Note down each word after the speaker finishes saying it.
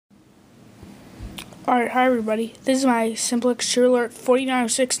Alright, hi everybody. This is my Simplex Truealert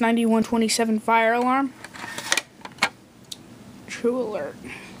 4906-9127 fire alarm. Truealert.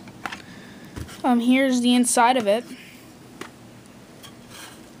 Here's the inside of it.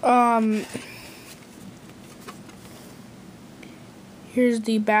 Here's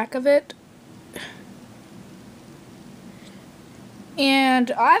the back of it.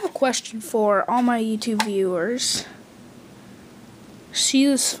 And I have a question for all my YouTube viewers. See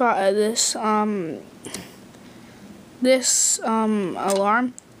this alarm. I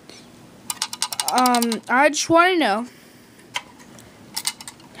just want to know,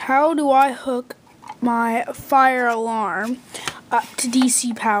 how do I hook my fire alarm up to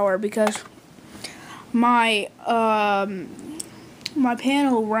DC power? Because my my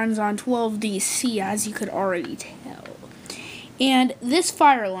panel runs on 12 DC, as you could already tell. And this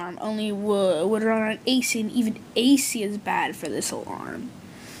fire alarm only would run on AC, and even AC is bad for this alarm.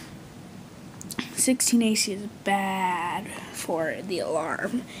 16 AC is bad for the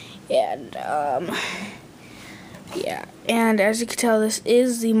alarm. And, yeah. And as you can tell, this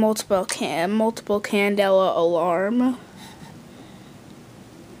is the multiple candela alarm.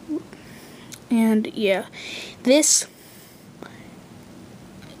 And, yeah. This...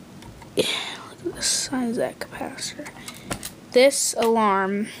 look at the size of that capacitor. This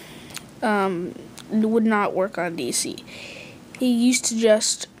alarm would not work on DC. He used to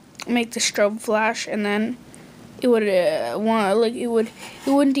just make the strobe flash, and then it would it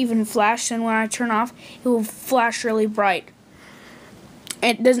wouldn't even flash. And when I turn off, it will flash really bright.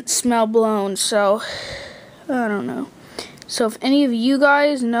 It doesn't smell blown, so I don't know. So if any of you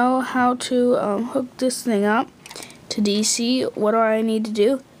guys know how to hook this thing up to DC, what do I need to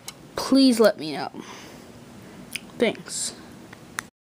do? Please let me know. Thanks.